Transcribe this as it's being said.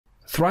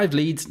Thrive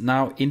Leads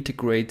now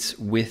integrates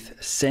with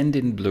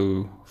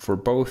SendinBlue for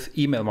both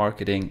email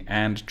marketing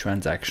and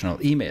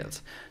transactional emails.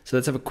 So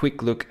let's have a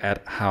quick look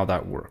at how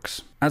that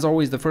works. As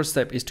always, the first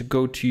step is to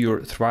go to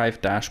your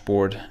Thrive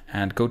dashboard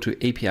and go to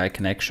API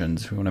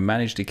connections. We want to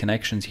manage the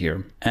connections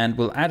here, and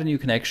we'll add a new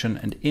connection.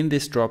 And in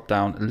this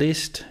drop-down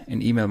list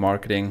in email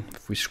marketing,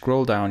 if we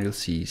scroll down, you'll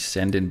see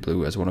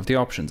SendinBlue as one of the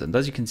options. And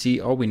as you can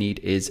see, all we need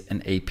is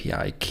an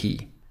API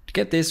key. To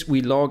get this, we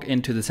log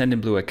into the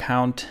SendinBlue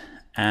account,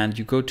 and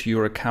you go to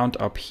your account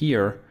up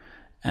here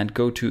and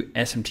go to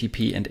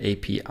SMTP and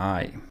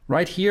API.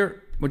 Right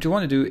here, what you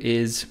want to do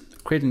is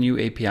create a new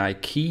API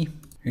key.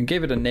 You can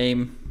give it a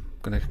name.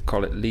 I'm going to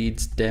call it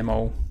Leads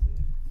Demo,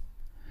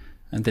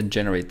 and then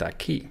generate that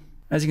key.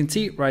 As you can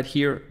see right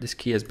here, this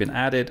key has been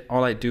added.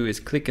 All I do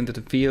is click into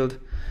the field,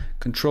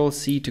 Control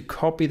C to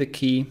copy the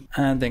key,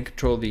 and then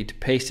Control V to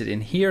paste it in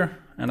here,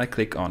 and I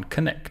click on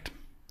Connect.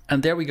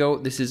 And there we go.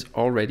 This is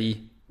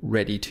already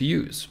ready to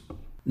use.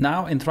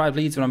 Now in Thrive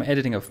Leads, when I'm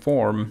editing a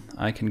form,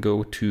 I can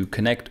go to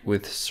Connect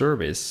with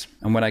Service.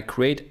 And when I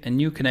create a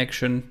new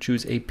connection,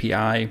 choose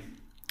API,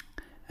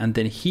 and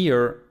then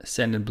here,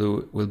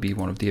 SendinBlue will be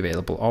one of the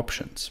available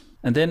options.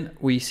 And then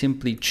we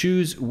simply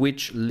choose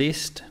which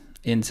list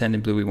in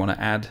SendinBlue we want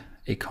to add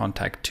a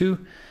contact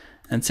to,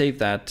 and save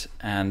that.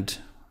 And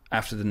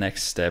after the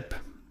next step,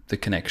 the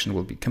connection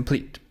will be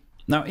complete.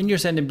 Now in your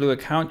SendinBlue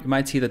account, you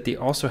might see that they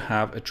also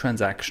have a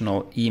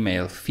transactional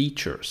email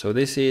feature. So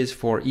this is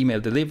for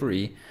email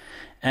delivery.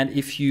 And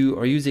if you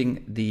are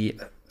using the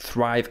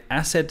Thrive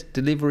Asset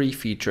Delivery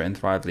feature in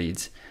Thrive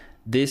Leads,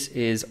 this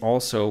is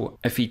also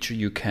a feature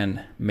you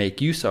can make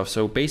use of.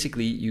 So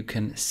basically you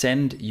can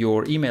send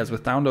your emails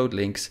with download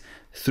links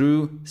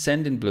through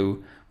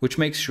SendinBlue, which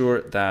makes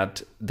sure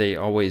that they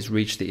always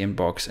reach the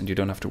inbox and you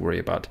don't have to worry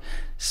about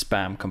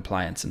spam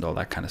compliance and all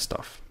that kind of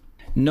stuff.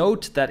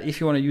 Note that if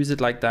you want to use it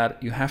like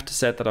that, you have to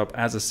set that up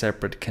as a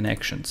separate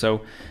connection.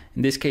 So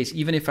in this case,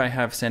 even if I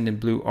have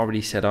SendinBlue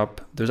already set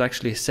up, there's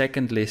actually a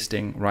second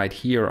listing right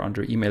here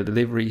under email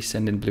delivery,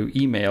 SendinBlue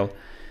email,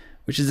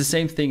 which is the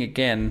same thing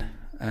again.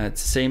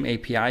 It's the same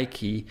API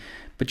key,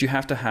 but you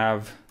have to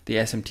have the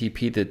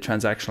SMTP, the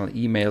transactional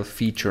email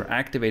feature,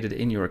 activated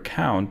in your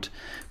account,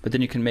 but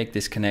then you can make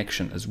this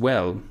connection as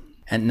well.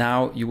 And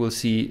now you will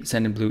see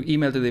SendinBlue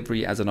email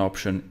delivery as an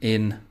option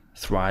in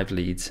Thrive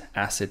Leads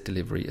Asset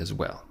Delivery as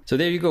well. So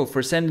there you go.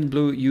 For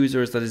SendinBlue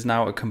users, that is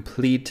now a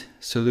complete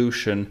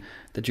solution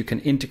that you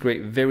can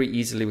integrate very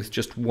easily with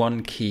just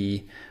one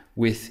key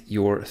with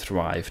your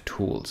Thrive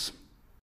tools.